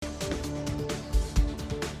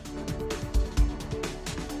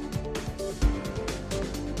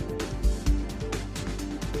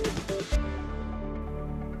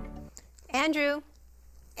Andrew.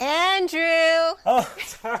 Andrew! Oh,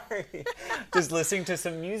 sorry. Just listening to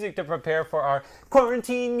some music to prepare for our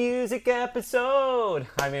quarantine music episode.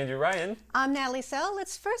 I'm Andrew Ryan. I'm Natalie So.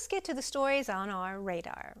 Let's first get to the stories on our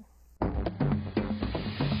radar.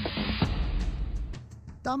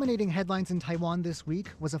 Dominating headlines in Taiwan this week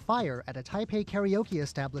was a fire at a Taipei karaoke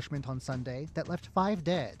establishment on Sunday that left 5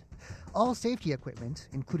 dead. All safety equipment,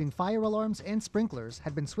 including fire alarms and sprinklers,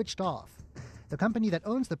 had been switched off. The company that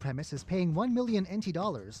owns the premise is paying 1 million NT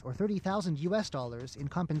dollars, or $30,000 in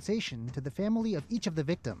compensation to the family of each of the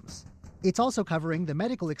victims. It's also covering the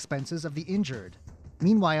medical expenses of the injured.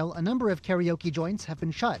 Meanwhile, a number of karaoke joints have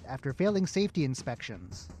been shut after failing safety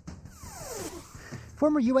inspections.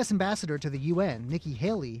 Former U.S. Ambassador to the UN, Nikki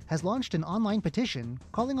Haley, has launched an online petition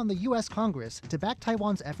calling on the U.S. Congress to back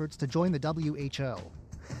Taiwan's efforts to join the WHO.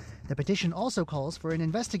 The petition also calls for an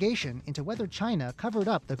investigation into whether China covered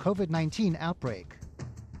up the COVID-19 outbreak.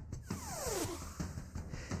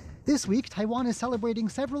 This week, Taiwan is celebrating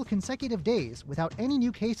several consecutive days without any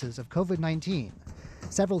new cases of COVID-19.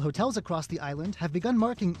 Several hotels across the island have begun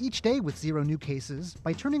marking each day with 0 new cases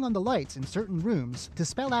by turning on the lights in certain rooms to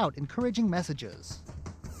spell out encouraging messages.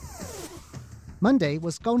 Monday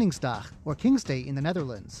was Koningsdag, or King's Day in the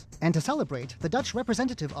Netherlands, and to celebrate, the Dutch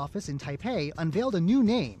Representative Office in Taipei unveiled a new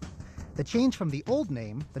name. The change from the old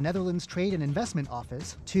name, the Netherlands Trade and Investment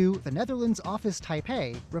Office, to the Netherlands Office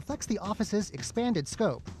Taipei reflects the office's expanded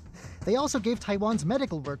scope. They also gave Taiwan's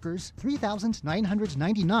medical workers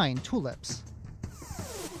 3,999 tulips.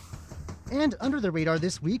 And under the radar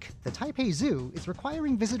this week, the Taipei Zoo is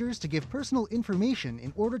requiring visitors to give personal information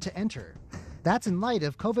in order to enter. That's in light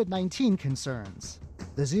of COVID-19 concerns.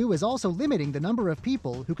 The zoo is also limiting the number of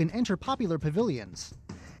people who can enter popular pavilions.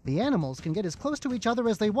 The animals can get as close to each other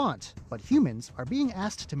as they want, but humans are being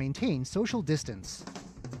asked to maintain social distance.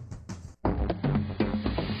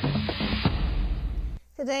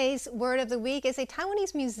 Today's word of the week is a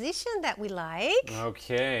Taiwanese musician that we like.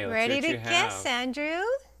 Okay, let's Ready see what to you guess, have. Andrew?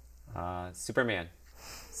 Superman.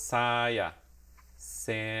 Saya.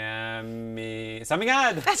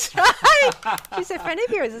 Samigad. That's right. She's a friend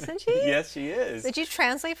of yours, isn't she? Yes, she is. Did you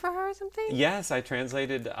translate for her or something? Yes, I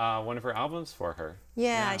translated one of her albums for her.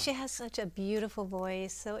 Yeah, she has such a beautiful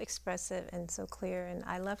voice, so expressive and so clear, and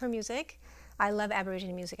I love her music. I love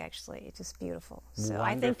Aboriginal music, actually. It's just beautiful. So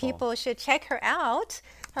I think people should check her out.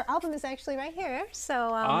 Her album is actually right here. So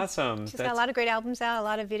awesome. She's got a lot of great albums out, a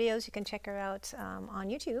lot of videos. You can check her out on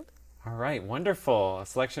YouTube. All right, wonderful. A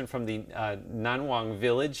selection from the Nanwang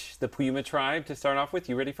village, the Puyuma tribe, to start off with.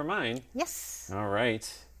 You ready for mine? Yes. All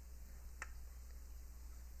right.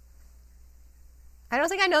 I don't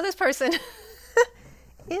think I know this person.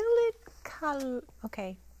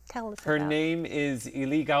 Okay, tell us Her about. name is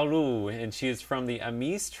Iligalu, and she is from the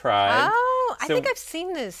Amis tribe. Oh, I think I've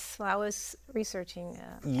seen this while I was researching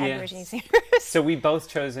Aboriginal singers. So we both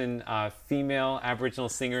chosen female Aboriginal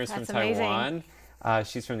singers That's from amazing. Taiwan.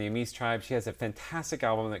 She's from the Amis tribe. She has a fantastic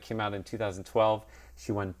album that came out in 2012.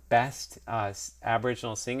 She won Best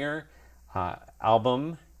Aboriginal Singer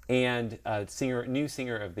album and New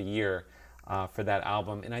Singer of the Year for that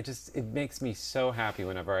album. And it makes me so happy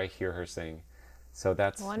whenever I hear her sing. So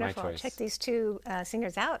that's Wonderful. my choice. Check these two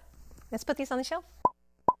singers out. Let's put these on the shelf.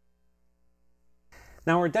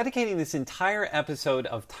 Now we're dedicating this entire episode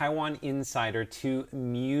of Taiwan Insider to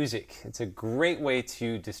music. It's a great way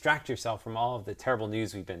to distract yourself from all of the terrible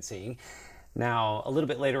news we've been seeing. Now, a little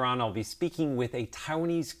bit later on, I'll be speaking with a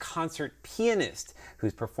Taiwanese concert pianist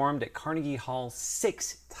who's performed at Carnegie Hall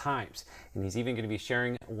 6 times. And he's even going to be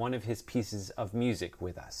sharing one of his pieces of music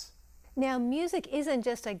with us. Now, music isn't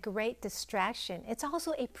just a great distraction. It's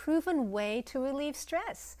also a proven way to relieve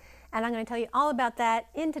stress. And I'm going to tell you all about that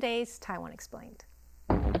in today's Taiwan Explained.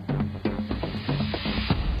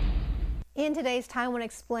 In today's Taiwan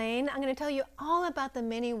Explained, I'm going to tell you all about the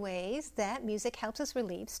many ways that music helps us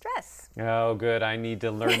relieve stress. Oh, good. I need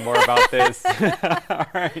to learn more about this. All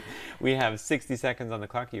right. We have 60 seconds on the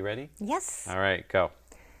clock. You ready? Yes. All right, go.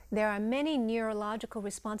 There are many neurological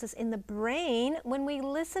responses in the brain when we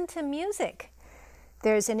listen to music.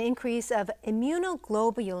 There's an increase of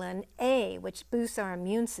immunoglobulin A, which boosts our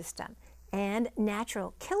immune system, and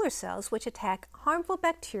natural killer cells, which attack harmful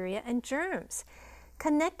bacteria and germs.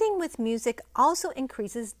 Connecting with music also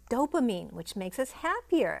increases dopamine, which makes us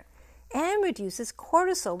happier, and reduces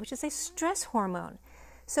cortisol, which is a stress hormone.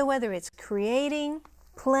 So whether it's creating,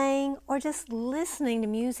 playing, or just listening to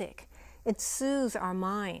music, it soothes our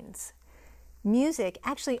minds. Music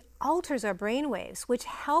actually alters our brainwaves, which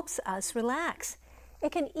helps us relax.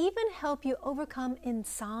 It can even help you overcome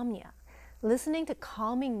insomnia. Listening to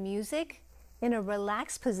calming music in a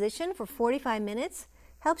relaxed position for 45 minutes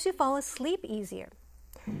helps you fall asleep easier.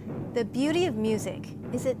 The beauty of music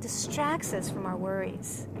is it distracts us from our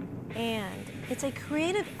worries, and it's a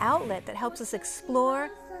creative outlet that helps us explore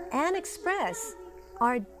and express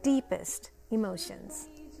our deepest emotions.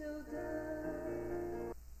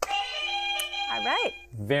 All right.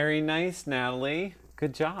 Very nice, Natalie.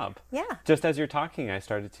 Good job. Yeah. Just as you're talking, I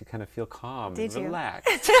started to kind of feel calm Did and you?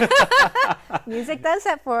 relaxed. Music does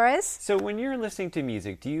that for us. So when you're listening to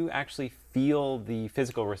music, do you actually feel the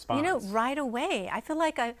physical response? You know, right away. I feel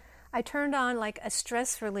like I turned on like a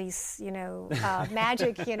stress release,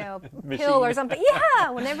 magic, pill or something. Yeah,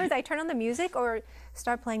 whenever I turn on the music or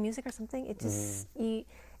start playing music or something, it just,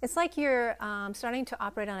 it's like you're starting to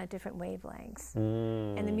operate on a different wavelengths.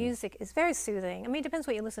 And the music is very soothing. I mean, it depends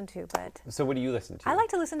what you listen to, but So what do you listen to? I like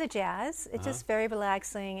to listen to jazz. It's just very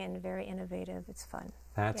relaxing and very innovative. It's fun.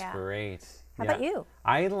 That's Yeah. great. How about you?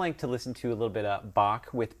 I like to listen to a little bit of Bach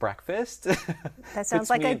with breakfast. That sounds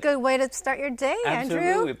like a good way to start your day, Absolutely.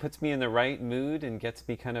 Andrew. It puts me in the right mood and gets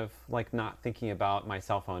me kind of like not thinking about my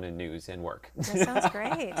cell phone and news and work. That sounds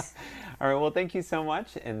great. All right, well, thank you so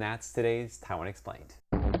much. And that's today's Taiwan Explained.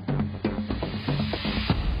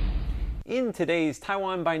 In today's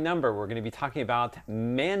Taiwan by Number, we're going to be talking about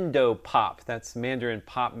Mando Pop. That's Mandarin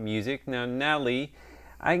pop music. Now, Natalie,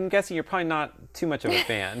 I'm guessing you're probably not too much of a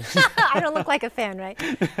fan. I don't look like a fan, right?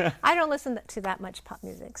 I don't listen to that much pop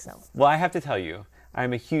music, so. Well, I have to tell you,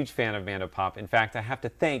 I'm a huge fan of Mando Pop. In fact, I have to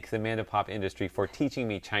thank the Mando Pop industry for teaching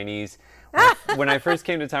me Chinese. When I first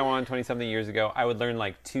came to Taiwan 20-something years ago, I would learn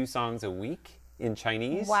like 2 songs a week in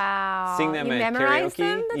Chinese. Wow. Sing them You at memorized karaoke.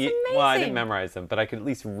 them? That's Well, I didn't amazing. memorize them, but I could at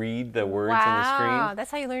least read the words on the Wow, screen. that's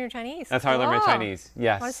how you learn your Chinese. That's how I learned my Cool. Chinese.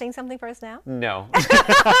 Yes. Want to sing something for us now? No. All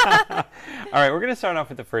right, we're going to start off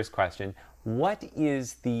with the first question. What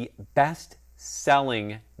is the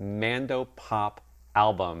best-selling Mando Pop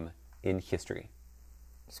album in history?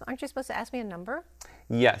 So aren't you supposed to ask me a number?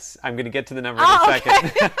 Yes, I'm going to get to the number in a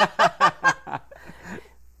second.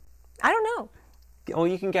 I don't know. Well,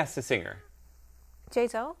 you can guess the singer.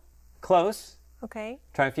 Jay-Zhou? Close. Okay.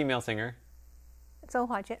 Try a female singer. Zhou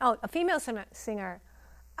Huajun. Oh, a female singer.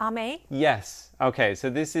 Ame? Yes. Okay, so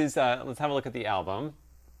this is, let's have a look at the album.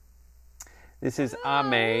 This is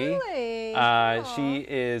Ame. Really? She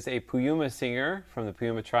is a Puyuma singer from the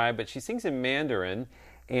Puyuma tribe, but she sings in Mandarin.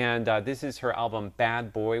 And this is her album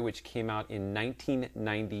Bad Boy, which came out in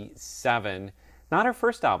 1997. Not her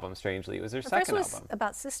first album, strangely. It was her second first was album.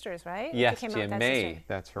 about sisters, right? Yes, It came out with that Jian-mei. sister.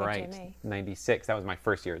 That's Yeah, right. Jian-mei. 96. That was my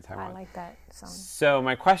first year in Taiwan. I like that song. So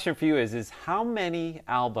my question for you is how many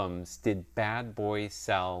albums did Bad Boy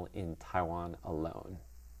sell in Taiwan alone?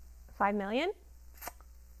 5 million?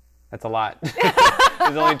 That's a lot.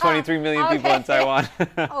 There's only 23 million people in Okay. Taiwan.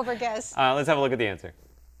 Overguess. Let's have a look at the answer.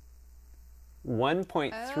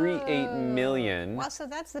 1.38 million. Well, so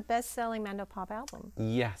that's the best-selling Mando Pop album.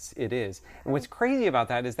 Yes, it is. And what's crazy about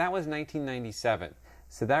that is that was 1997.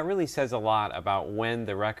 So that really says a lot about when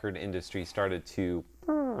the record industry started to...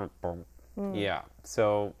 Yeah.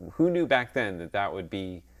 So who knew back then that that would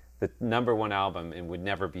be the #1 album and would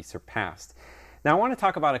never be surpassed? Now I want to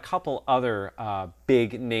talk about a couple other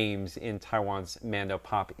big names in Taiwan's Mando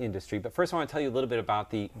Pop industry. But first I want to tell you a little bit about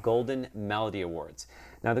the Golden Melody Awards.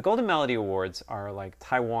 Now the Golden Melody Awards are like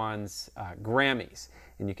Taiwan's Grammys.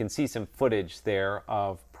 And you can see some footage there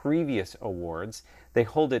of previous awards. They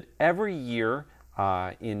hold it every year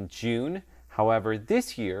in June. However,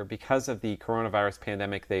 this year, because of the coronavirus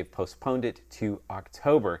pandemic, they've postponed it to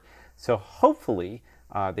October. So hopefully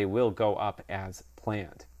they will go up as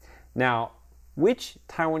planned. Now, which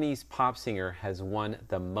Taiwanese pop singer has won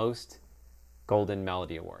the most Golden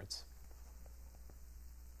Melody Awards?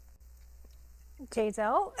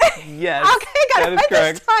 Jay-Zhou? Yes, Okay, got that it is right this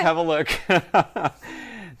correct. time. Have a look.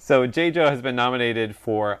 So Jay-Zhou has been nominated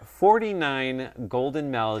for 49 Golden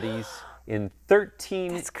Melodies in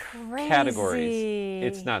 13 That's crazy. categories.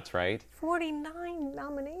 It's nuts, right? 49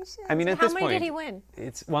 nominations? I mean, at How this many point, did he win?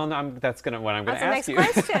 It's well, no, that's what I'm going to That's ask the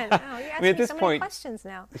next you. question. Oh, you're asking at this so many point, questions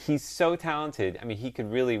now. he's so talented. I mean, he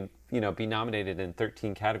could really, be nominated in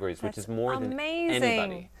 13 categories, which That's is more amazing. than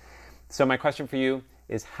anybody. So my question for you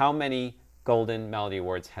is, how many Golden Melody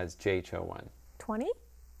Awards has Jay-Zhou won? 20?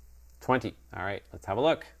 20. All right, let's have a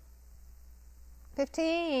look.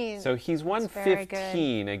 15. So he's won That's very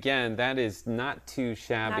 15. Again, that is not too Not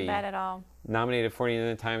shabby. bad at all. Nominated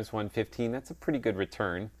 49 times, won 15. That's a pretty good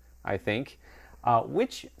return, I think.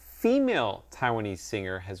 Which female Taiwanese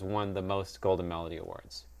singer has won the most Golden Melody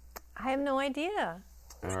Awards? I have no idea.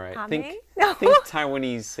 All right. Ame? Think No.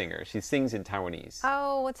 Taiwanese singer. She sings in Taiwanese.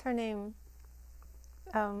 Oh, what's her name?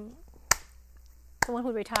 The one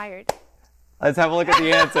who retired. Let's have a look at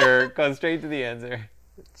the answer. Go straight to the answer.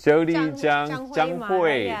 Jody Zhang Zhang Ma.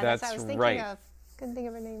 Hui. Yeah, That's what I was thinking right. of. Couldn't think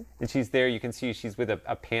of her name. And she's there. You can see she's with a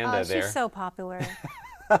panda Oh, there. she's so popular.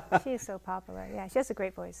 She is so popular. Yeah, she has a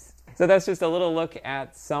great voice. So that's just a little look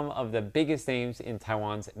at some of the biggest names in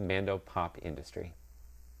Taiwan's Mandopop industry.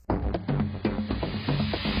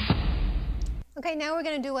 Okay, now we're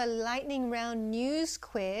going to do a lightning round news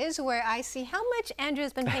quiz where I see how much Andrew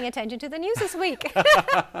has been paying attention to the news this week.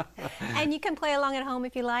 And you can play along at home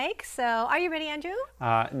if you like. So, are you ready, Andrew?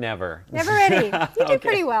 Never. Never ready. You did Okay.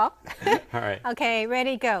 pretty well. All right. Okay,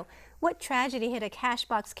 ready, go. What tragedy hit a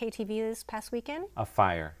Cashbox KTV this past weekend? A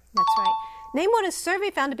fire. That's right. Name what a survey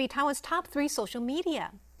found to be Taiwan's top 3 social media.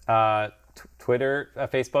 Twitter,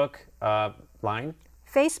 Facebook, Line.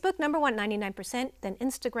 Facebook, number 1, 99%, then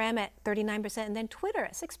Instagram at 39%, and then Twitter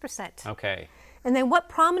at 6%. Okay. And then what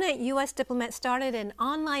prominent U.S. diplomat started an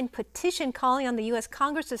online petition calling on the U.S.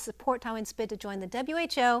 Congress to support Taiwan's bid to join the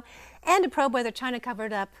WHO and to probe whether China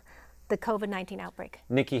covered up the COVID-19 outbreak?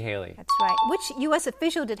 Nikki Haley. That's right. Which U.S.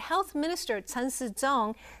 official did Health Minister Chen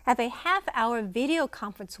Shizhong have a half-hour video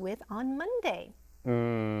conference with on Monday?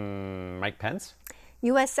 Mike Pence.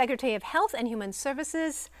 U.S. Secretary of Health and Human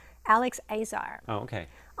Services Alex Azar. Oh, okay.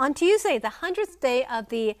 On Tuesday, the 100th day of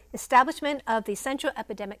the establishment of the Central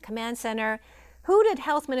Epidemic Command Center, who did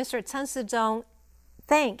Health Minister Chen Shizhong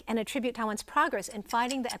thank and attribute Taiwan's progress in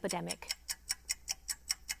fighting the epidemic?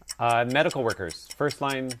 Medical workers. First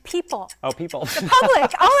line. People. Oh, people. The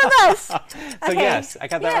public. All of us. So yes, I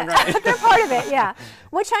got that one right. They're part of it, yeah.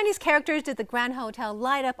 What Chinese characters did the Grand Hotel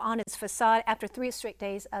light up on its facade after 3 straight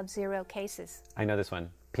days of 0 cases? I know this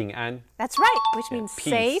one. Ping An. That's right, which means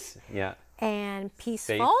Peace. safe Yeah. and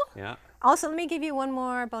peaceful. Safe. Yeah. Also, let me give you one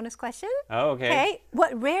more bonus question. Oh, okay. Okay.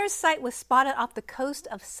 What rare sight was spotted off the coast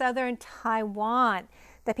of southern Taiwan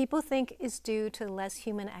that people think is due to less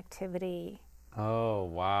human activity? Oh,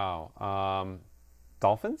 wow.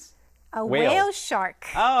 Dolphins? A Whale. whale shark.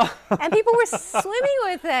 Oh. And people were swimming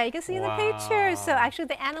with it. You can see in the Wow. pictures. So actually,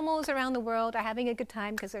 the animals around the world are having a good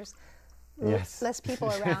time because there's Yes. less people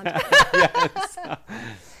around. Yes.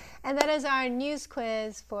 And that is our news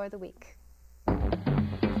quiz for the week.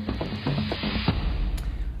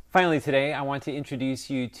 Finally today, I want to introduce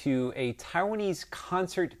you to a Taiwanese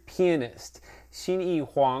concert pianist, Xin-Yi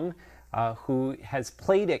Huang, who has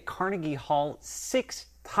played at Carnegie Hall 6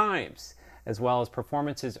 times, as well as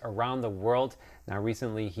performances around the world. Now,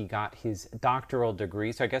 recently he got his doctoral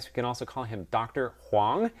degree, so I guess we can also call him Dr.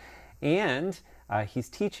 Huang, and he's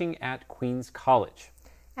teaching at Queens College.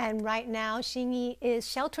 And right now, Xingyi is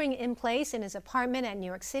sheltering in place in his apartment at New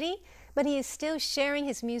York City, but he is still sharing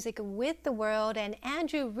his music with the world. And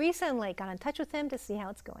Andrew recently got in touch with him to see how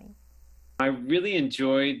it's going. I really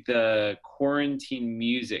enjoyed the quarantine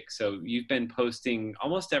music. So you've been posting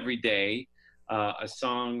almost every day a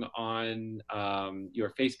song on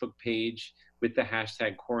your Facebook page with the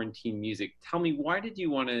hashtag quarantine music. Tell me, why did you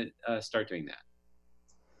want to start doing that?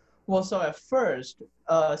 Well, so at first,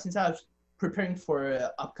 since I was preparing for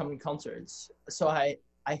upcoming concerts, so I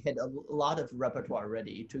had a lot of repertoire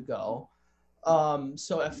ready to go.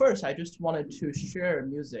 So at first, I just wanted to share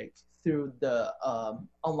music through the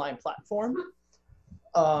online platform.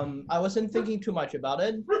 I wasn't thinking too much about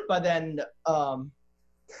it, but then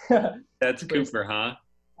That's Cooper, huh?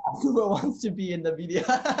 Cooper wants to be in the video.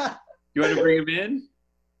 You want to bring him in?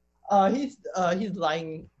 He's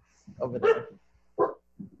lying over there.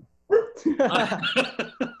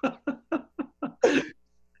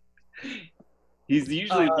 He's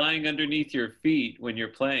usually lying underneath your feet when you're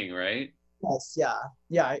playing, right? Yes,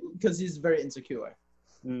 yeah, because he's very insecure.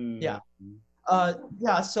 Mm. Yeah.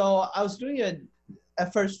 So I was doing it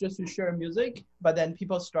at first just to share music, but then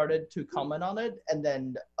people started to comment on it, and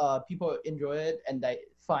then people enjoy it, and they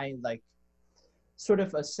find like sort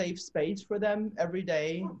of a safe space for them every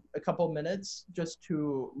day, a couple minutes, just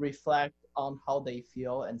to reflect on how they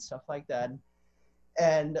feel and stuff like that.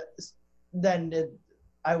 And then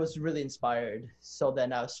I was really inspired. So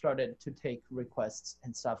then I started to take requests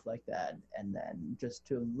and stuff like that, and then just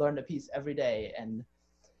to learn a piece every day. And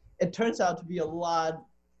it turns out to be a lot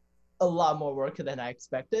more work than I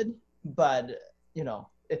expected, but you know,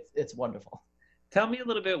 it's wonderful. Tell me a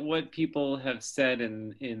little bit what people have said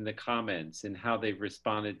in the comments and how they've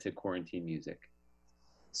responded to quarantine music.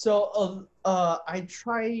 So I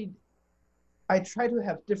try to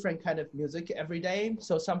have different kind of music every day.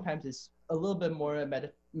 So sometimes it's a little bit more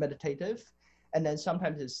meditative, and then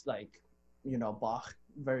sometimes it's like, you know, Bach,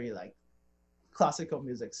 very like classical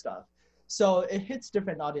music stuff. So it hits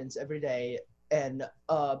different audience every day, and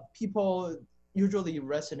people usually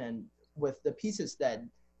resonate with the pieces that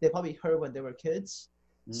they probably heard when they were kids.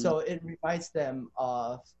 So it reminds them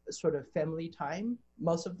of sort of family time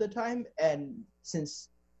most of the time. And since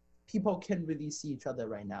people can't really see each other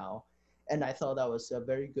right now, and I thought that was a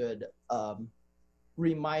very good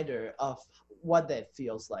reminder of what that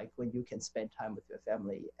feels like when you can spend time with your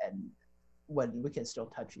family and when we can still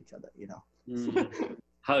touch each other, you know.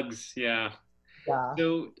 Hugs, yeah. Yeah.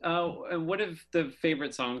 So, and what have the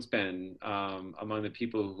favorite songs been among the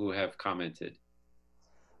people who have commented?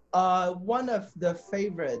 One of the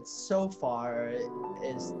favorites so far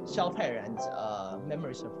is Xiao Tairan's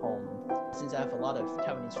Memories of Home, since I have a lot of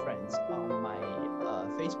Taiwanese friends on my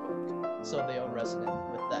Facebook, so they all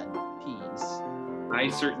resonate with that piece. I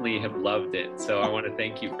certainly have loved it, so I want to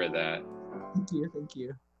thank you for that. Thank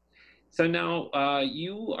you. So now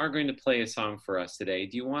you are going to play a song for us today.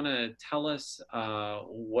 Do you want to tell us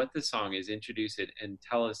what the song is, introduce it, and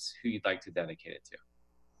tell us who you'd like to dedicate it to?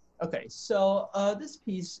 Okay, so this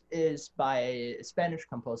piece is by Spanish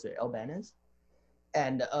composer Albéniz,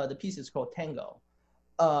 and the piece is called Tango.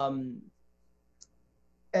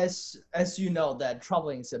 As you know, that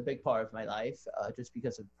traveling is a big part of my life, just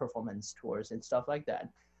because of performance tours and stuff like that.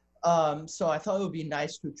 So I thought it would be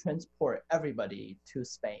nice to transport everybody to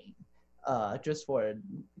Spain, just for a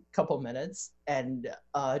couple minutes, and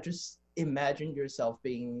just imagine yourself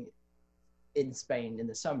being in Spain in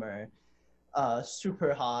the summer,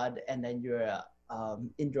 super hot, and then you're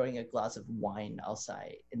enjoying a glass of wine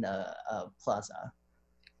outside in a plaza.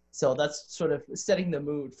 So that's sort of setting the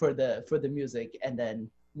mood for the music, and then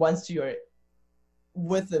once you're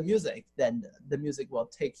with the music, then the music will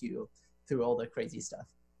take you through all the crazy stuff.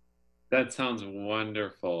 That sounds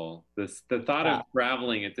wonderful. The thought of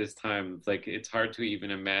traveling at this time, like it's hard to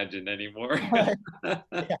even imagine anymore.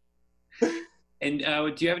 And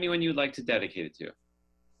do you have anyone you'd like to dedicate it to?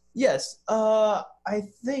 Yes, I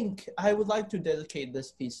think I would like to dedicate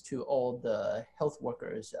this piece to all the health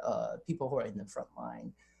workers, people who are in the front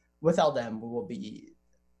line. Without them, we will be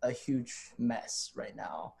a huge mess right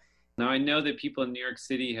now. Now, I know that people in New York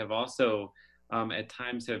City have also at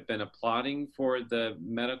times have been applauding for the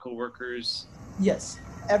medical workers. Yes,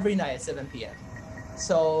 every night at 7 p.m.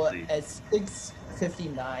 So at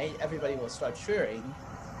 6:59, everybody will start cheering.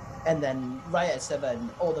 And then right at 7,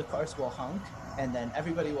 all the cars will honk. And then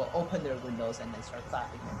everybody will open their windows and then start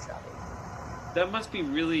clapping and shouting. That must be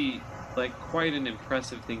really like quite an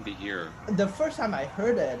impressive thing to hear. The first time I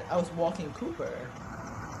heard it, I was walking Cooper.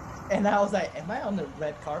 And I was like, am I on the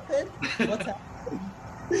red carpet? What's happening?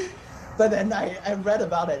 But then I read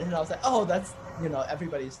about it and I was like, oh, that's,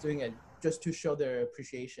 everybody's doing it just to show their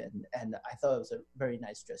appreciation. And I thought it was a very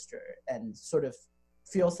nice gesture and sort of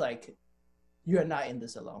feels like you're not in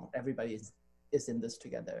this alone. Everybody is in this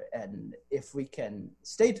together. And if we can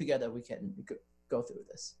stay together, we can go through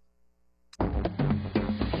this.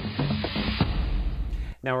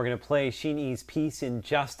 Now we're going to play Xin Yi's piece in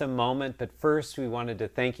just a moment, but first we wanted to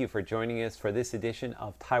thank you for joining us for this edition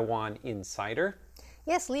of Taiwan Insider.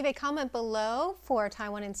 Yes, leave a comment below for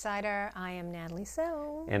Taiwan Insider. I am Natalie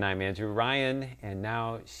So. And I'm Andrew Ryan, and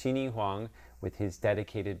now Xin Yi Huang with his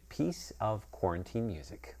dedicated piece of quarantine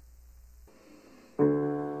music.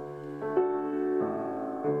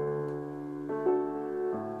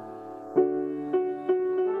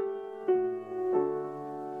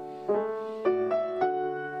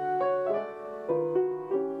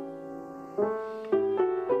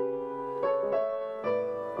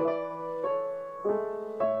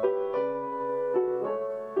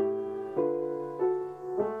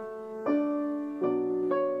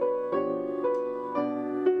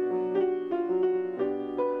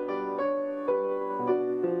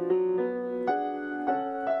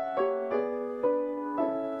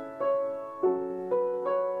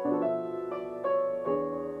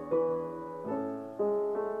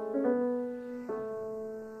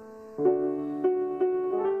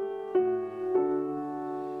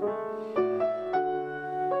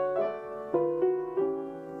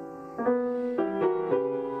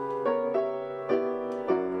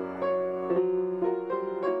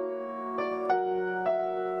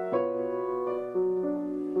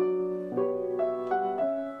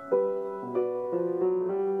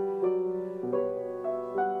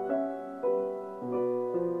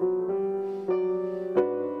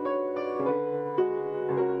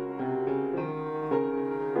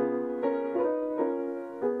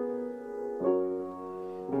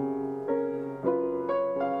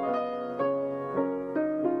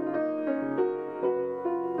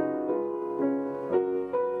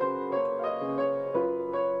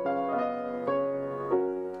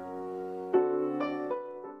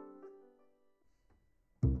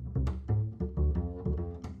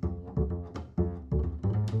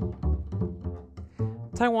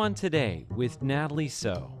 Taiwan Today with Natalie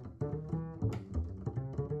So.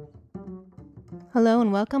 Hello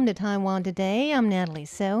and welcome to Taiwan Today. I'm Natalie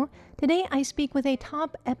So. Today I speak with a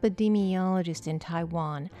top epidemiologist in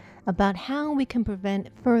Taiwan about how we can prevent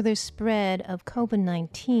further spread of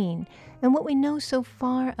COVID-19 and what we know so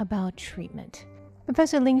far about treatment.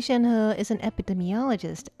 Professor Ling Shenhe is an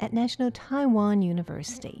epidemiologist at National Taiwan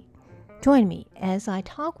University. Join me as I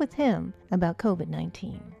talk with him about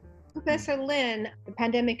COVID-19. Professor Lin, the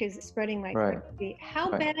pandemic is spreading like crazy. How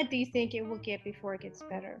bad do you think it will get before it gets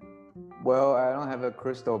better? Well, I don't have a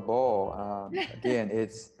crystal ball. Again,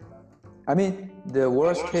 the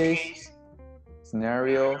worst case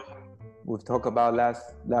scenario we've talked about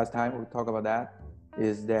last time. We talked about that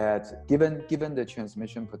is that given the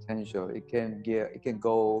transmission potential, it can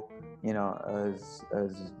go,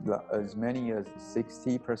 as many as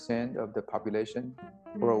 60% of the population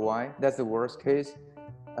worldwide. That's the worst case.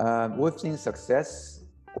 We've seen success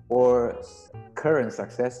or current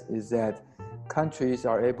success is that countries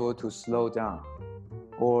are able to slow down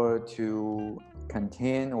or to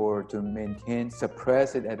contain or to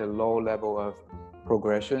suppress it at a low level of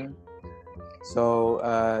progression. So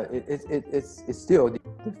it's still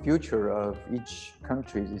the future of each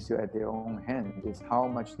country is still at their own hand. Is how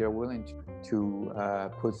much they're willing to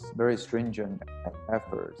put very stringent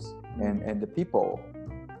efforts, and the people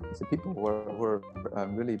who are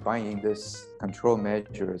really buying this control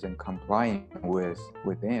measures and complying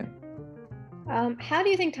with them. How do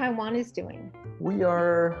you think Taiwan is doing?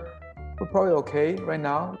 We're probably okay right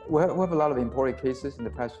now. We have a lot of imported cases in the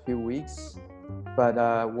past few weeks, but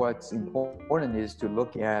what's important is to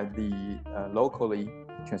look at the locally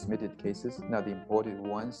transmitted cases, not the imported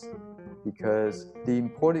ones, because the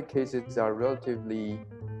imported cases are relatively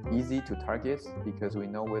easy to target because we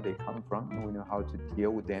know where they come from and we know how to deal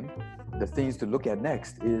with them. The things to look at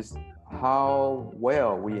next is how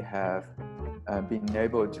well we have been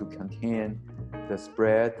able to contain the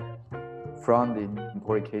spread from the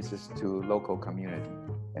imported cases to local community.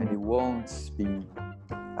 And it won't be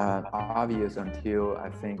obvious until I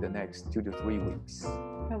think the next 2 to 3 weeks.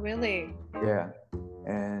 Oh, really? Yeah.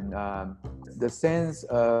 And the sense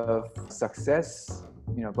of success,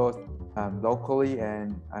 both locally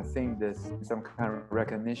and I think there's some kind of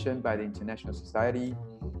recognition by the international society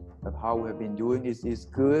of how we have been doing is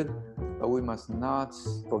good, but we must not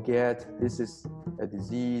forget this is a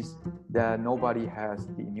disease that nobody has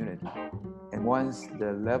the immunity. And once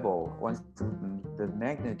the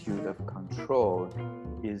magnitude of control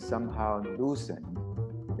is somehow loosened,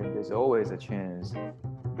 then there's always a chance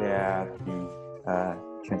that the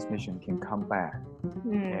transmission can come back,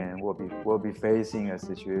 and we'll be facing a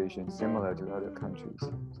situation similar to other countries.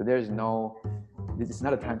 So it's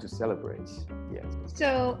not a time to celebrate yet.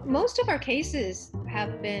 So most of our cases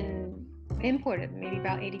have been imported, maybe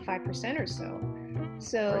about 85% or so.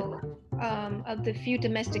 So of the few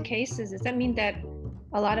domestic cases, does that mean that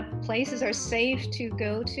a lot of places are safe to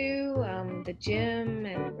go to, the gym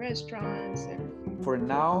and restaurants? For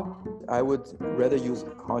now, I would rather use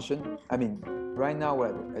caution. Right now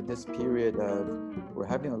at this period, we're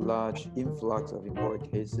having a large influx of imported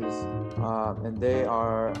cases, and they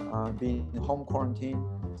are being home quarantined.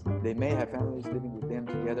 They may have families living with them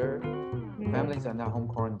together. Families are not home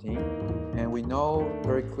quarantined, and we know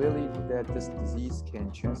very clearly that this disease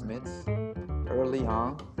can transmit early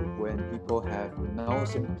on when people have no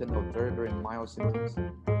symptoms or very, very mild symptoms.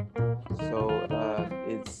 So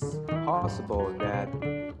it's possible that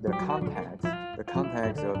the contacts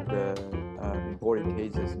of the imported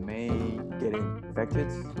cases may get infected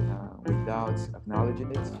without acknowledging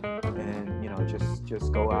it, and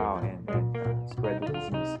just go out and spread the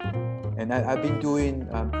disease. And I've been doing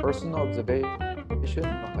personal observation,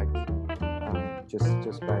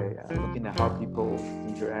 just by looking at how people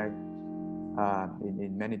interact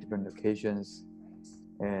in many different occasions,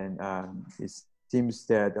 and it seems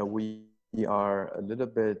that we are a little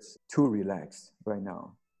bit too relaxed right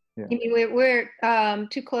now. Yeah. You mean we're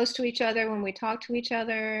too close to each other when we talk to each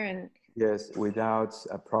other? And yes, without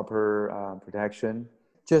a proper protection.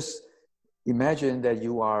 Just imagine that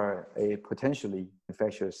you are a potentially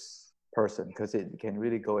infectious person, because it can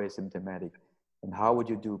really go asymptomatic. And how would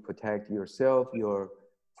you protect yourself, your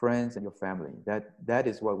friends, and your family? That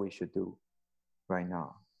is what we should do right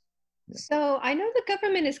now. Yeah. So I know the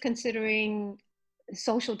government is considering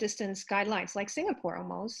social distance guidelines, like Singapore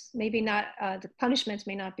almost. Maybe not, the punishments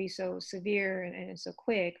may not be so severe and so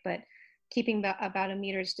quick, but keeping about a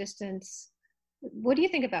meter's distance. What do you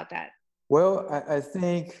think about that? Well, I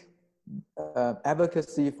think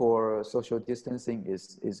advocacy for social distancing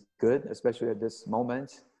is good, especially at this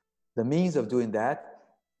moment. The means of doing that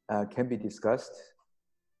can be discussed,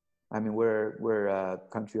 I mean, we're a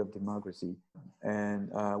country of democracy, and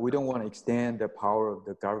we don't want to extend the power of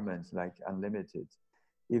the government like unlimited.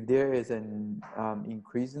 If there is an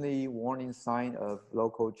increasingly warning sign of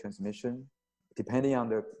local transmission, depending on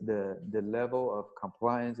the level of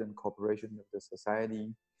compliance and cooperation of the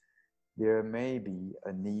society, there may be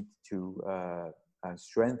a need to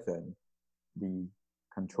strengthen the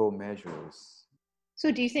control measures.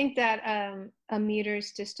 So do you think that a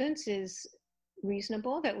meter's distance is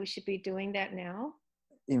reasonable, that we should be doing that now?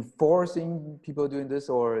 Enforcing people doing this,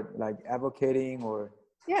 or like advocating, or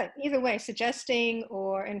Yeah, either way, suggesting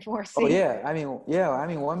or enforcing. oh yeah, I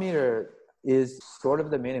mean 1 meter is sort of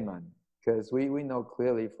the minimum, because we know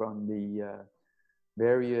clearly from the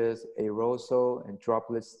various aerosol and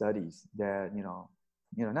droplet studies that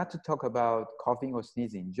not to talk about coughing or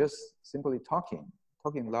sneezing, just simply talking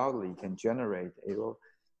loudly can generate aerosol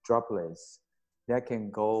droplets that can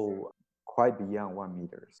go quite beyond 1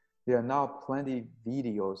 meter. There are now plenty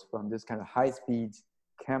videos from this kind of high-speed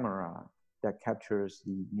camera that captures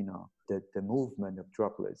the movement of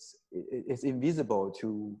droplets. It's invisible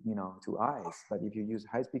to eyes, but if you use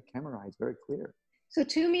high-speed camera, it's very clear. So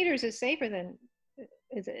 2 meters is safer than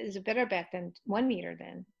is a better bet than 1 meter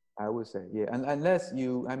then. I would say, yeah, unless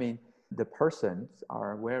the persons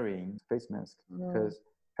are wearing face mask, because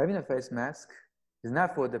having a face mask is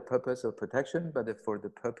not for the purpose of protection, but for the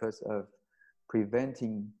purpose of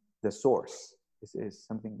preventing the source. This is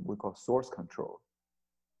something we call source control.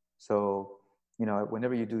 So,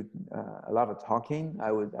 whenever you do a lot of talking,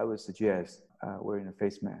 I would suggest wearing a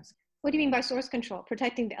face mask. What do you mean by source control?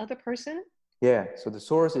 Protecting the other person? Yeah, so the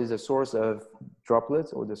source is a source of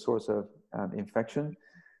droplets or the source of infection.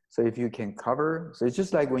 So if you can cover, so it's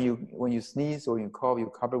just like when you sneeze or you cough,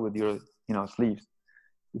 you cover with your sleeves.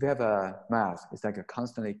 If you have a mask, it's like a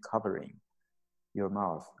constantly covering your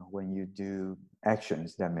mouth when you do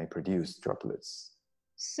actions that may produce droplets.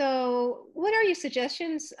 So what are your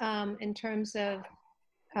suggestions in terms of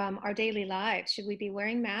our daily lives? Should we be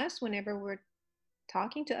wearing masks whenever we're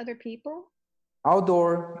talking to other people?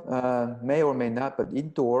 Outdoor may or may not, but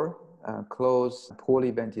indoor, closed,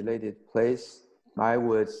 poorly ventilated place, I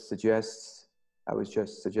would just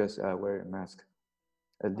suggest wearing a mask,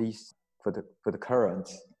 at least for the current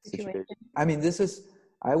situation. I mean,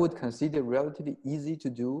 I would consider relatively easy to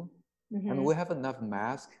do. Mm-hmm. I mean, we have enough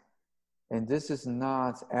masks, and this is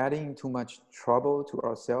not adding too much trouble to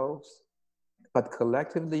ourselves. But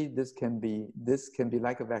collectively, this can be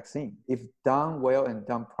like a vaccine. If done well and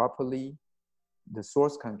done properly, the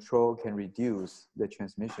source control can reduce the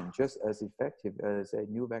transmission just as effective as a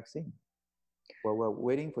new vaccine. Well, we're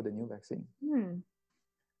waiting for the new vaccine.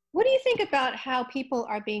 What do you think about how people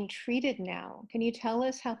are being treated now? Can you tell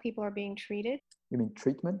us how people are being treated? You mean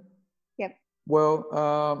treatment? Yep.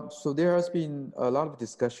 Well, so there has been a lot of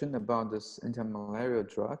discussion about this anti-malarial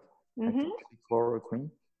drug, chloroquine.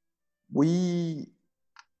 We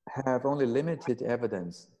have only limited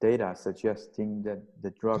data suggesting that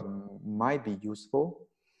the drug might be useful.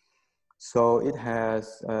 So it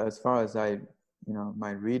has, as far as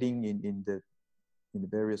my reading in the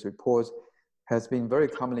various reports, has been very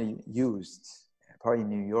commonly used. Probably in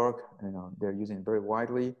New York, they're using it very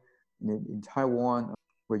widely. In Taiwan,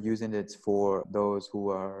 we're using it for those who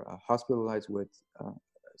are hospitalized with a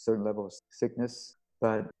certain level of sickness.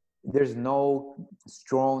 But there's no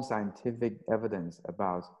strong scientific evidence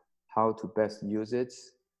about how to best use it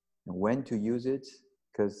and when to use it,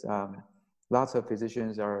 because lots of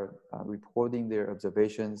physicians are reporting their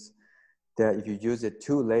observations that if you use it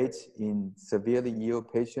too late in severely ill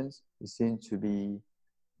patients, it seems to be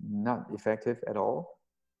not effective at all.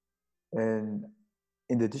 And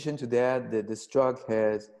in addition to that, this drug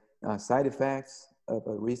has side effects of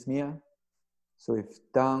arrhythmia. So if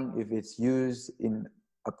it's used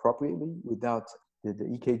appropriately without the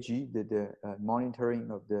EKG, the monitoring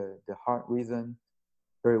of the heart rhythm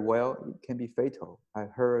very well, it can be fatal. I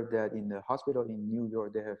heard that in the hospital in New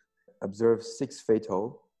York, they have observed 6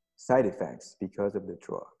 fatal side effects because of the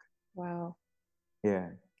drug. Wow.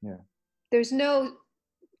 Yeah. There's no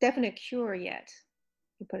definite cure yet.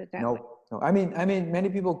 You put it that way. No. I mean, many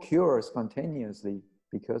people cure spontaneously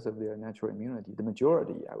because of their natural immunity. The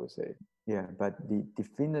majority, I would say. Yeah, but the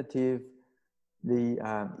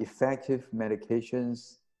effective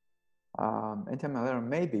medications, anti-malarial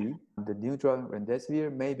maybe, the new drug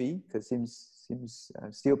remdesivir maybe, because seems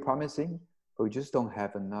still promising, but we just don't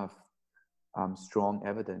have enough strong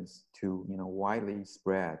evidence to widely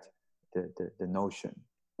spread the notion.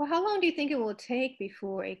 Well, how long do you think it will take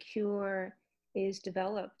before a cure is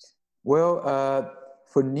developed? Well,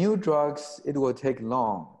 for new drugs, it will take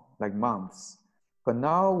long, like months. But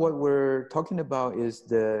now what we're talking about is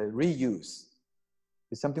the reuse.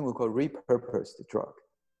 It's something we call repurposed drug.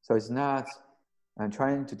 So it's not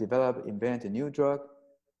trying to invent a new drug,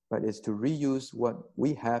 but it's to reuse what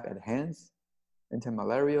we have at hand,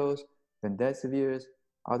 antimalarials, remdesivirs,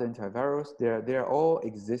 other antivirals. They're all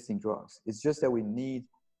existing drugs. It's just that we need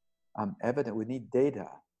evidence, we need data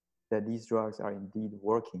that these drugs are indeed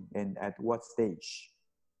working and at what stage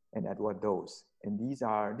and at what dose. And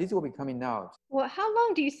these will be coming out. Well, how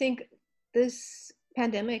long do you think this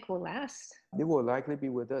pandemic will last? It will likely be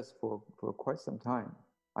with us for quite some time.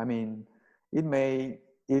 I mean, it may,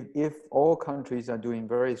 if all countries are doing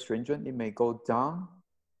very stringent, it may go down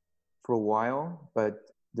for a while, but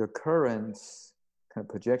the current kind of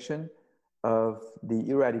projection of the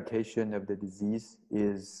eradication of the disease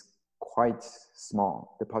is quite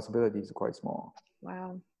small. The possibility is quite small.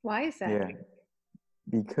 Wow. Why is that? Yeah.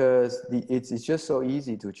 Because it's just so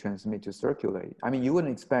easy to transmit, to circulate. I mean, you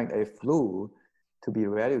wouldn't expect a flu to be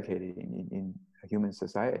eradicated in a human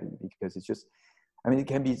society because it's just, I mean, it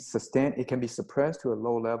can be sustained, it can be suppressed to a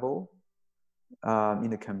low level in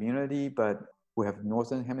the community, but we have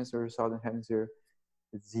northern hemisphere, southern hemisphere,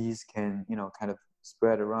 disease can, kind of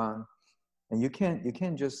spread around. And you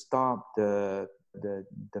can't just stop the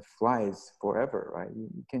flies forever, right?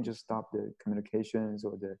 You can't just stop the communications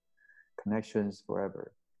or the connections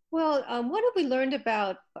forever. Well, what have we learned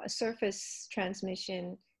about surface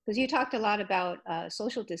transmission? Because you talked a lot about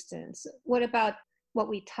social distance. What about what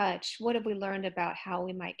we touch? What have we learned about how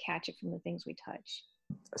we might catch it from the things we touch?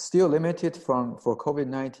 Still limited for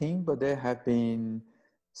COVID-19, but there have been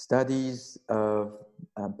studies of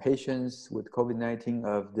patients with COVID-19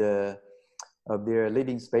 of their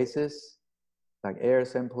living spaces, like air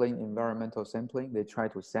sampling, environmental sampling. They try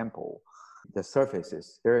to sample the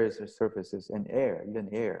surfaces, various surfaces, and even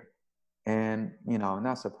air. And,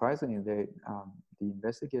 not surprisingly, the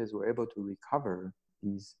investigators were able to recover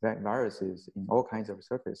these viruses in all kinds of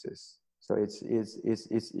surfaces. So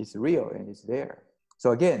it's real and it's there.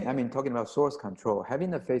 So again, I mean, talking about source control,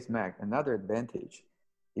 having a face mask, another advantage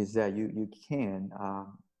is that you can,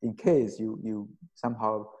 in case you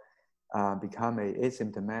somehow become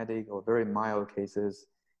asymptomatic or very mild cases,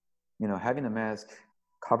 having a mask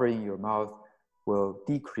covering your mouth will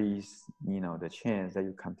decrease, the chance that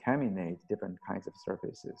you contaminate different kinds of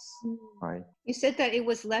surfaces, right? You said that it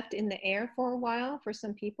was left in the air for a while for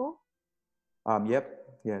some people? Yep.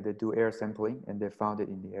 Yeah, they do air sampling and they found it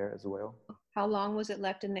in the air as well. How long was it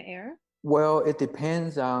left in the air? Well, it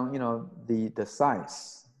depends on, the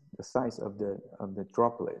size of the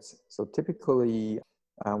droplets. So typically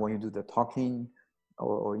when you do the talking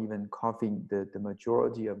or even coughing, the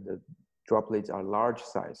majority of the droplets are large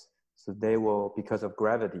size. So they will, because of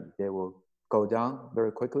gravity, they will go down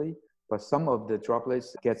very quickly. But some of the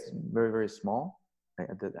droplets gets very, very small,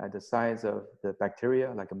 at the size of the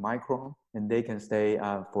bacteria, like a micron, and they can stay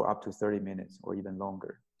for up to 30 minutes or even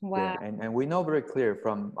longer. Wow. Yeah, and we know very clear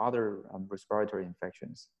from other respiratory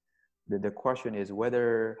infections that the question is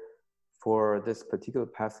whether for this particular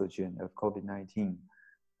pathogen of COVID-19,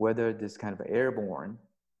 whether this kind of airborne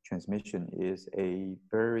transmission is a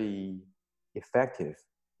very effective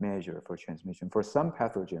measure for transmission. For some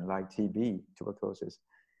pathogen like TB, tuberculosis,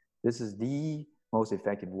 this is the most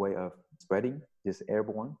effective way of spreading this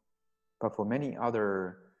airborne. But for many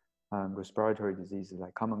other respiratory diseases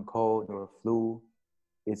like common cold or flu,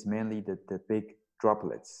 it's mainly the big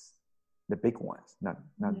droplets, the big ones,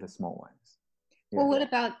 not the small ones. Yeah. Well, what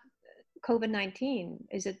about COVID-19?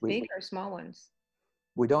 Is it big or small ones?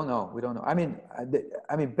 We don't know. I mean,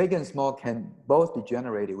 big and small can both be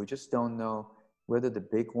generated. We just don't know whether the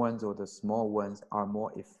big ones or the small ones are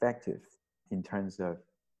more effective in terms of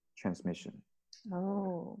transmission.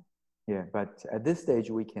 Oh. Yeah, but at this stage,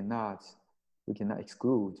 we cannot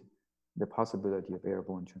exclude the possibility of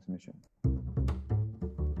airborne transmission.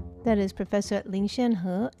 That is Professor Lingshan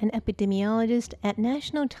He, an epidemiologist at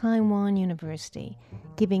National Taiwan University,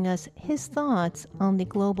 giving us his thoughts on the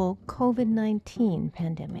global COVID-19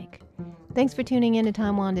 pandemic. Thanks for tuning in to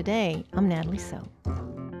Taiwan Today. I'm Natalie So.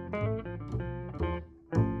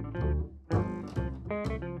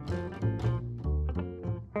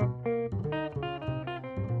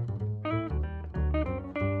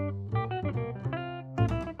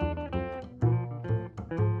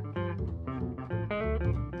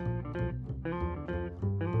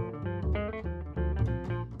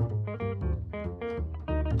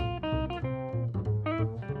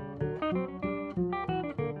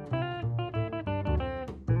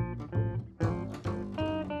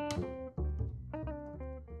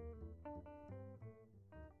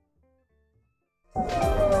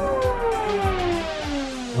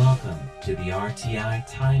 Welcome to to the RTI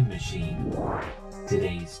Time Machine.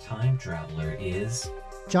 Today's time traveler is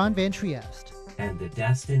John Van Trieste, and the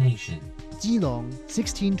destination, Keelung,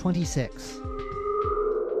 1626.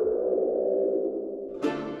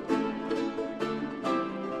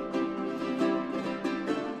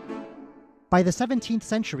 By the 17th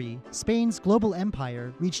century, Spain's global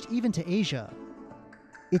empire reached even to Asia.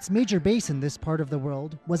 Its major base in this part of the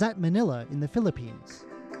world was at Manila in the Philippines.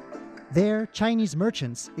 There, Chinese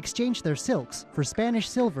merchants exchanged their silks for Spanish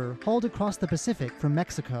silver hauled across the Pacific from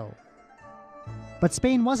Mexico. But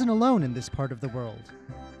Spain wasn't alone in this part of the world.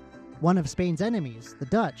 One of Spain's enemies, the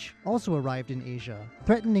Dutch, also arrived in Asia,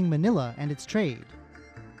 threatening Manila and its trade.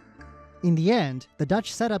 In the end, the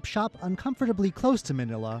Dutch set up shop uncomfortably close to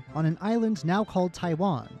Manila on an island now called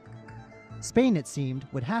Taiwan. Spain, it seemed,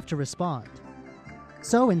 would have to respond.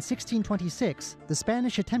 So in 1626, the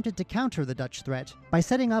Spanish attempted to counter the Dutch threat by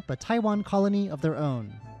setting up a Taiwan colony of their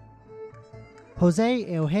own. José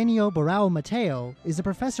Eugenio Borao Mateo is a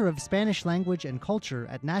professor of Spanish language and culture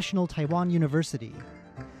at National Taiwan University.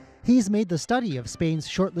 He's made the study of Spain's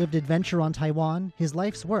short-lived adventure on Taiwan his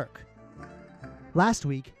life's work. Last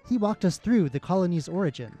week, he walked us through the colony's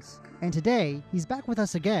origins, and today he's back with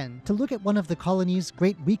us again to look at one of the colony's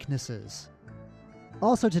great weaknesses.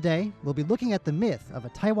 Also today, we'll be looking at the myth of a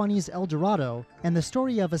Taiwanese El Dorado and the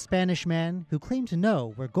story of a Spanish man who claimed to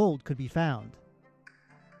know where gold could be found.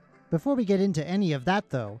 Before we get into any of that,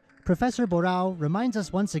 though, Professor Borao reminds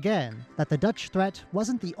us once again that the Dutch threat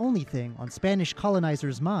wasn't the only thing on Spanish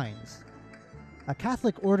colonizers' minds. A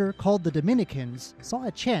Catholic order called the Dominicans saw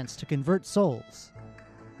a chance to convert souls.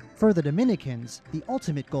 For the Dominicans, the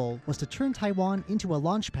ultimate goal was to turn Taiwan into a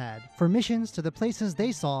launchpad for missions to the places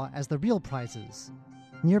they saw as the real prizes,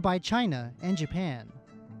 nearby China and Japan.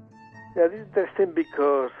 Yeah, this is interesting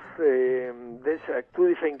because there's two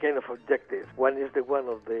different kind of objectives. One is the one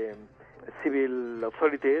of the civil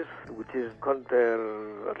authorities, which is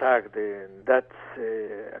counter-attack the Dutch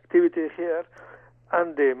activity here,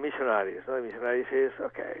 and the missionaries. The missionaries says,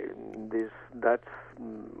 okay, that's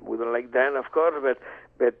we don't like them, of course,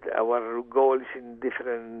 but our goal is in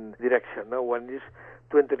different direction. One is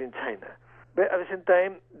to enter in China. But at the same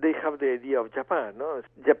time, they have the idea of Japan.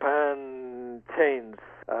 Japan changed,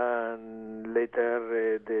 and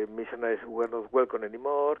later the missionaries were not welcome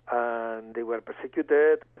anymore, and they were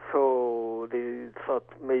persecuted. So they thought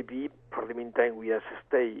maybe, for the meantime, we have to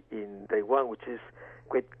stay in Taiwan, which is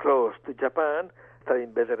quite close to Japan,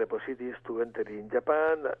 studying better opportunities to enter in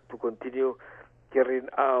Japan, to continue carrying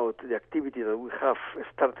out the activity that we have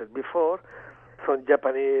started before. Some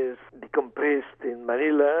Japanese decompressed in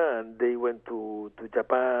Manila, and they went to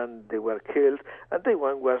Japan, they were killed, and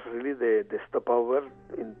Taiwan was really the stopover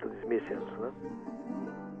into these missions.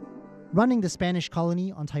 Running the Spanish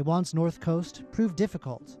colony on Taiwan's north coast proved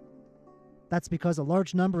difficult. That's because a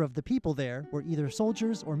large number of the people there were either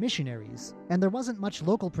soldiers or missionaries, and there wasn't much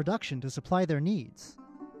local production to supply their needs.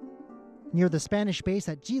 Near the Spanish base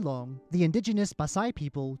at Keelung, the indigenous Basai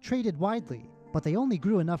people traded widely, but they only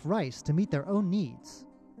grew enough rice to meet their own needs.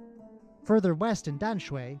 Further west in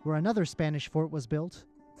Danshui, where another Spanish fort was built,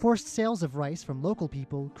 forced sales of rice from local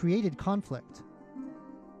people created conflict.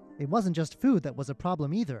 It wasn't just food that was a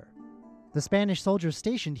problem either. The Spanish soldiers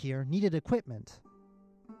stationed here needed equipment.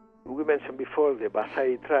 We mentioned before the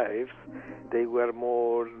Basai tribes, they were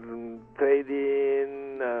more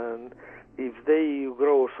trading, and if they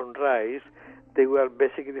grow some rice, they were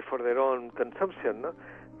basically for their own consumption,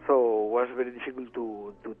 so it was very difficult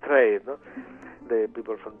to trade. The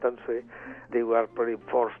people from Danshui, they were probably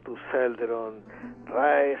forced to sell their own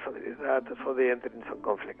rice, so they entered in some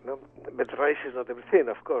conflict. But rice is not everything,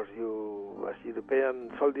 of course. You, as European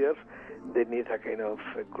soldiers, they need a kind of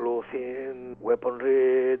clothing,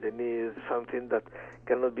 weaponry, they need something that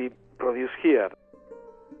cannot be produced here.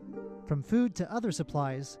 From food to other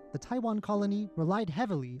supplies, the Taiwan colony relied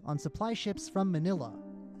heavily on supply ships from Manila.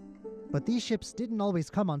 But these ships didn't always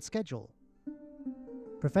come on schedule.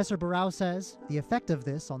 Professor Borao says the effect of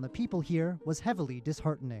this on the people here was heavily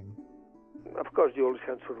disheartening. Of course, you always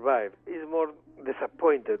can survive. It's more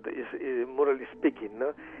disappointed, morally speaking,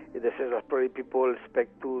 in the sense that probably people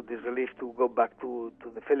expect this relief to go back to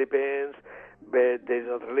the Philippines, but there's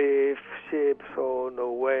not relief ships, so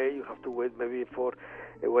no way. You have to wait maybe for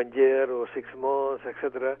 1 year or 6 months,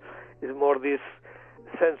 etc. It's more this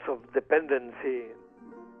sense of dependency.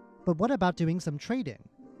 But what about doing some trading?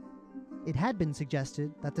 It had been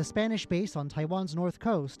suggested that the Spanish base on Taiwan's north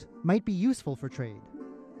coast might be useful for trade.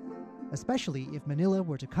 Especially if Manila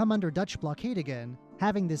were to come under Dutch blockade again,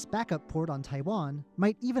 having this backup port on Taiwan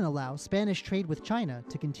might even allow Spanish trade with China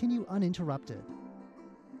to continue uninterrupted.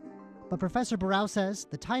 But Professor Barao says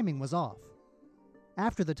the timing was off.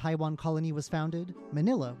 After the Taiwan colony was founded,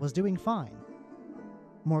 Manila was doing fine.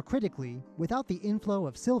 More critically, without the inflow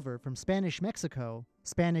of silver from Spanish Mexico,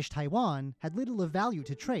 Spanish Taiwan had little of value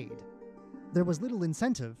to trade. There was little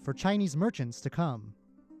incentive for Chinese merchants to come.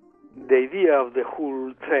 The idea of the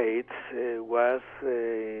whole trade was,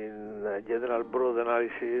 in a general broad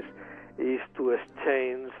analysis, is to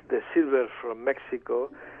exchange the silver from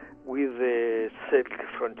Mexico with the silk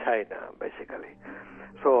from China, basically.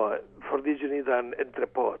 So for this you need an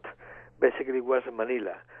entrepot. Basically it was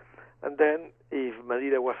Manila. And then if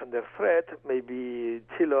Manila was under threat, maybe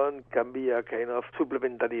Ceylon can be a kind of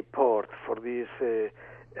supplementary port for this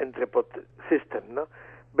entrepot system. No?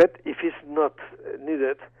 But if it's not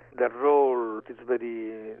needed, the role is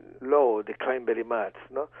very low, decline very much.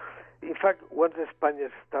 No? In fact, once the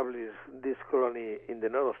Spaniards established this colony in the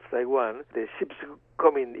north of Taiwan, the ships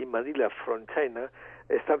coming in Manila from China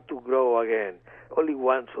start to grow again. Only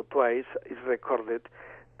once or twice is recorded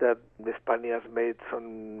that the Spaniards made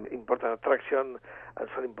some important attraction and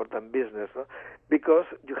some important business, no? Because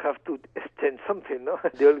you have to exchange something, no?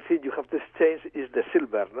 The only thing you have to exchange is the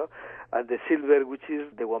silver, no? And the silver, which is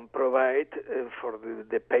the one provided for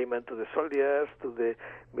the payment to the soldiers, to the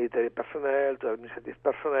military personnel, to administrative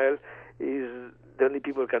personnel, is the only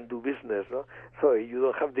people can do business, no? So if you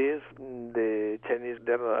don't have this, the Chinese,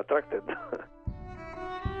 they're not attracted.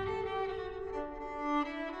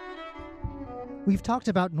 We've talked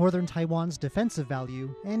about northern Taiwan's defensive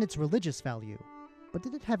value and its religious value, but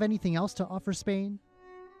did it have anything else to offer Spain?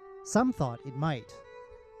 Some thought it might.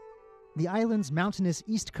 The island's mountainous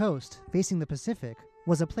east coast, facing the Pacific,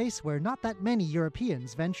 was a place where not that many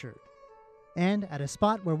Europeans ventured. And at a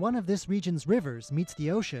spot where one of this region's rivers meets the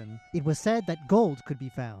ocean, it was said that gold could be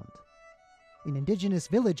found. An indigenous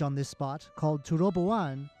village on this spot, called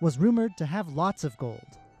Turoboan, was rumored to have lots of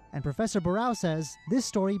gold. And Professor Barao says this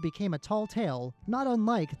story became a tall tale, not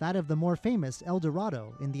unlike that of the more famous El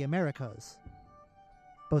Dorado in the Americas.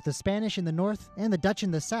 Both the Spanish in the north and the Dutch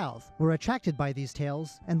in the south were attracted by these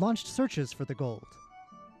tales and launched searches for the gold.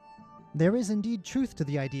 There is indeed truth to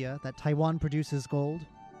the idea that Taiwan produces gold,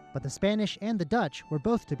 but the Spanish and the Dutch were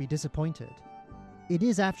both to be disappointed. It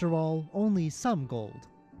is, after all, only some gold.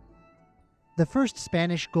 The first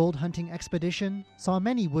Spanish gold hunting expedition saw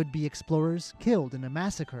many would-be explorers killed in a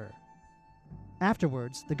massacre.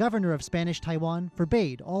 Afterwards, the governor of Spanish Taiwan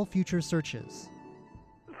forbade all future searches.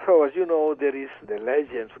 So, as you know, there is the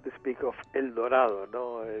legend, so to speak, of El Dorado,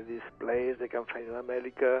 no? This place they can find in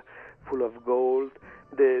America, full of gold.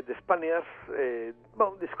 The Spaniards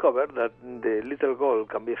discovered that the little gold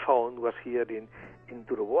can be found was here in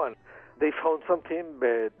Turoboan. They found something,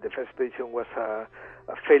 but the first expedition was a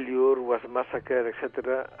failure, was massacred,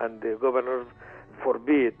 etc., and the governor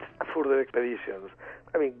forbid further expeditions.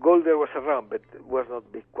 I mean, gold there was around, but it was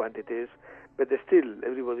not big quantities. But still,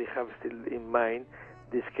 everybody have still in mind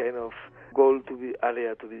this kind of gold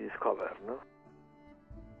area to be discovered, no?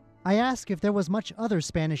 I ask if there was much other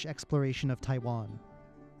Spanish exploration of Taiwan.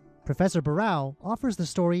 Professor Barao offers the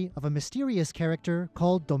story of a mysterious character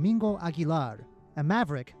called Domingo Aguilar, a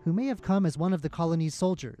maverick who may have come as one of the colony's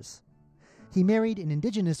soldiers. He married an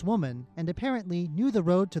indigenous woman and apparently knew the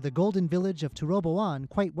road to the golden village of Turoboan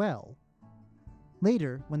quite well.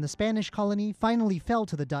 Later, when the Spanish colony finally fell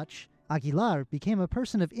to the Dutch, Aguilar became a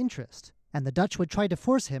person of interest, and the Dutch would try to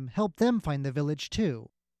force him help them find the village too.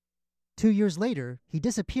 2 years later, he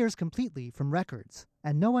disappears completely from records,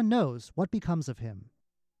 and no one knows what becomes of him.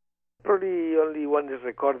 Probably only one is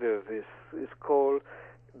recorded. Is called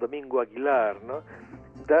Domingo Aguilar, no?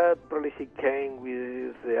 That probably he came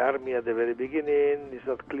with the army at the very beginning. It's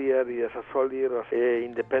not clear he is a soldier or an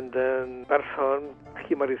independent person.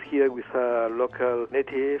 He married here with a local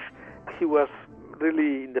native. He was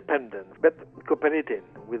really independent, but cooperating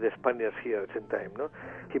with the Spaniards here at the same time, no?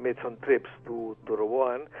 He made some trips to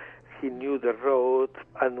Turoboan. He knew the road,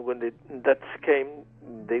 and when the Dutch came,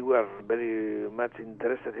 they were very much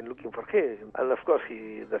interested in looking for him. And of course,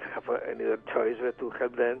 he doesn't have any other choice but to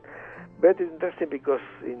help them. But it's interesting because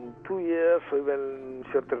in 2 years, or even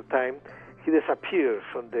shorter time, he disappears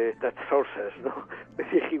from the Dutch sources. No,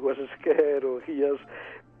 maybe he was scared, or he just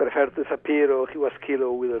preferred to disappear, or he was killed,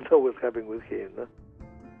 or we don't know what's happening with him. No?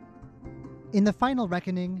 In the final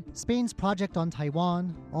reckoning, Spain's project on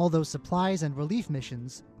Taiwan, all those supplies and relief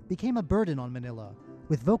missions, became a burden on Manila,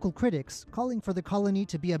 with vocal critics calling for the colony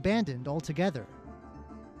to be abandoned altogether.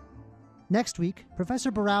 Next week,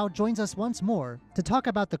 Professor Barao joins us once more to talk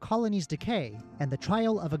about the colony's decay and the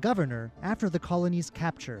trial of a governor after the colony's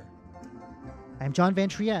capture. I'm John Van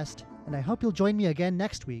Trieste, and I hope you'll join me again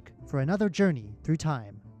next week for another journey through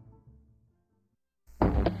time.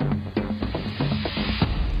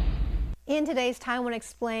 In today's Taiwan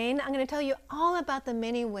Explained, I'm going to tell you all about the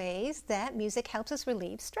many ways that music helps us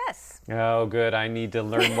relieve stress. Oh, good. I need to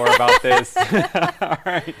learn more about this. All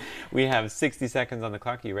right. We have 60 seconds on the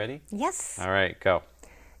clock. Are you ready? Yes. All right, go.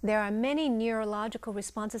 There are many neurological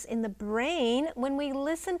responses in the brain when we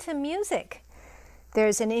listen to music.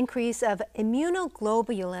 There's an increase of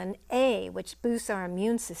immunoglobulin A, which boosts our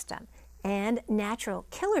immune system, and natural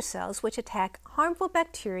killer cells, which attack harmful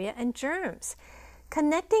bacteria and germs.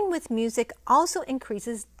 Connecting with music also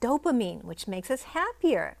increases dopamine, which makes us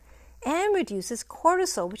happier, and reduces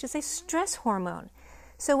cortisol, which is a stress hormone.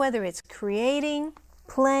 So whether it's creating,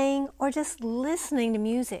 playing, or just listening to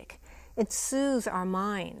music, it soothes our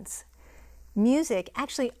minds. Music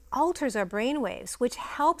actually alters our brainwaves, which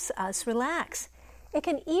helps us relax. It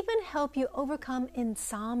can even help you overcome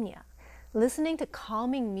insomnia. Listening to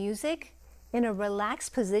calming music in a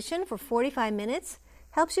relaxed position for 45 minutes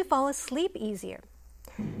helps you fall asleep easier.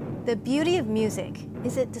 The beauty of music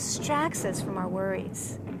is it distracts us from our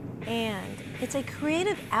worries, and it's a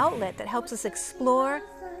creative outlet that helps us explore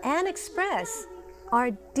and express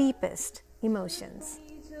our deepest emotions.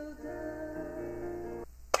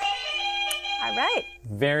 All right.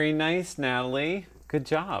 Very nice, Natalie. Good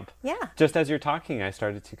job. Yeah. Just as you're talking, I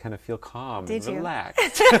started to kind of feel calm and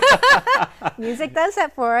relaxed. Music does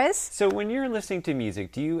that for us. So when you're listening to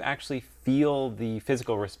music, do you actually feel the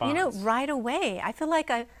physical response? You know, right away. I feel like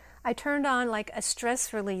I turned on like a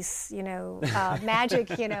stress release, magic,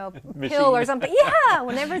 pill or something. Yeah,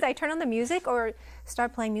 whenever I turn on the music or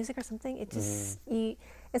start playing music or something, it just,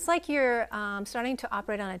 it's like you're starting to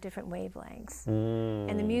operate on a different wavelengths.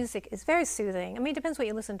 And the music is very soothing. I mean, it depends what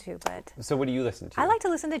you listen to, but... So what do you listen to? I like to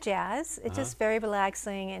listen to jazz. It's just very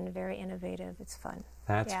relaxing and very innovative. It's fun.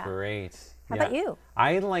 That's great. How about you?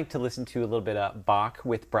 I like to listen to a little bit of Bach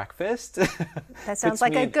with breakfast. That sounds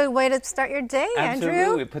like a good way to start your day, Andrew.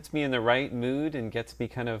 Absolutely. It puts me in the right mood and gets me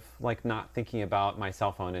kind of like not thinking about my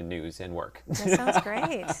cell phone and news and work. That sounds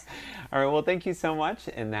great. All right. Well, thank you so much.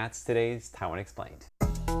 And that's today's Taiwan Explained.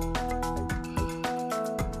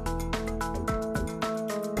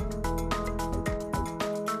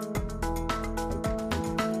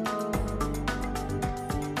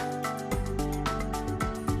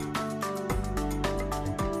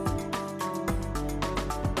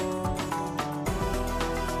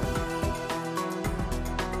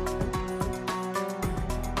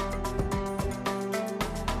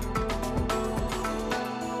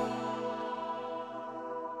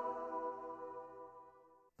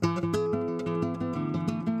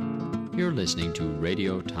 You're listening to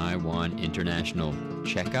Radio Taiwan International.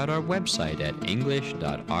 Check out our website at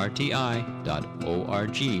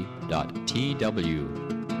english.rti.org.tw.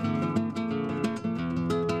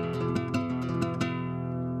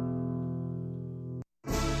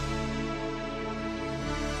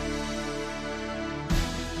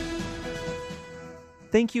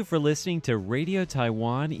 Thank you for listening to Radio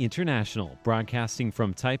Taiwan International, broadcasting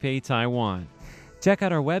from Taipei, Taiwan. Check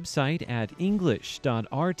out our website at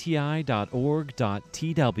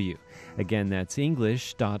english.rti.org.tw. Again, that's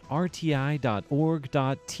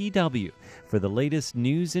english.rti.org.tw for the latest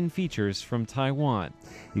news and features from Taiwan.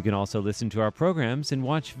 You can also listen to our programs and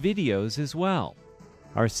watch videos as well.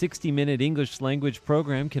 Our 60-minute English language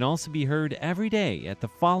program can also be heard every day at the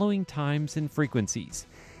following times and frequencies.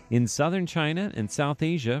 In southern China and South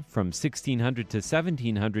Asia from 1600 to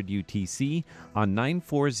 1700 UTC on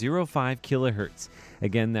 9405 kHz.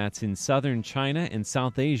 Again, that's in southern China and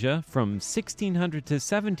South Asia from 1600 to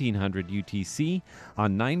 1700 UTC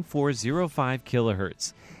on 9405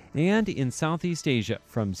 kHz. And in Southeast Asia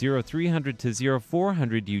from 0300 to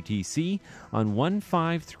 0400 UTC on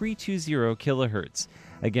 15320 kHz.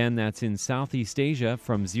 Again, that's in Southeast Asia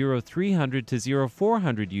from 0300 to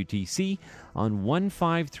 0400 UTC on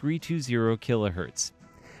 15320 kHz.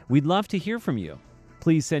 We'd love to hear from you.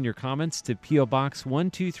 Please send your comments to P.O. Box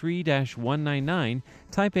 123-199,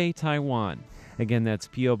 Taipei, Taiwan. Again, that's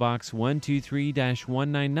P.O. Box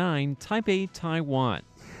 123-199, Taipei, Taiwan.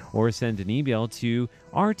 Or send an email to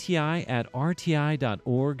rti@rti.org.tw.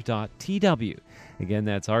 Again,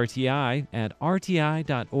 that's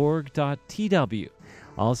rti@rti.org.tw.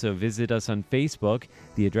 Also, visit us on Facebook.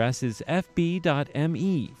 The address is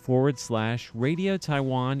fb.me/Radio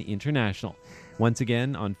Taiwan International. Once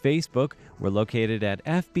again, on Facebook, we're located at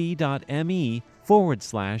fb.me/Radio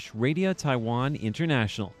Taiwan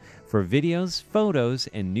International for videos, photos,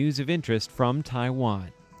 and news of interest from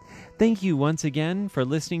Taiwan. Thank you once again for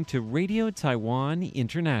listening to Radio Taiwan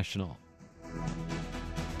International.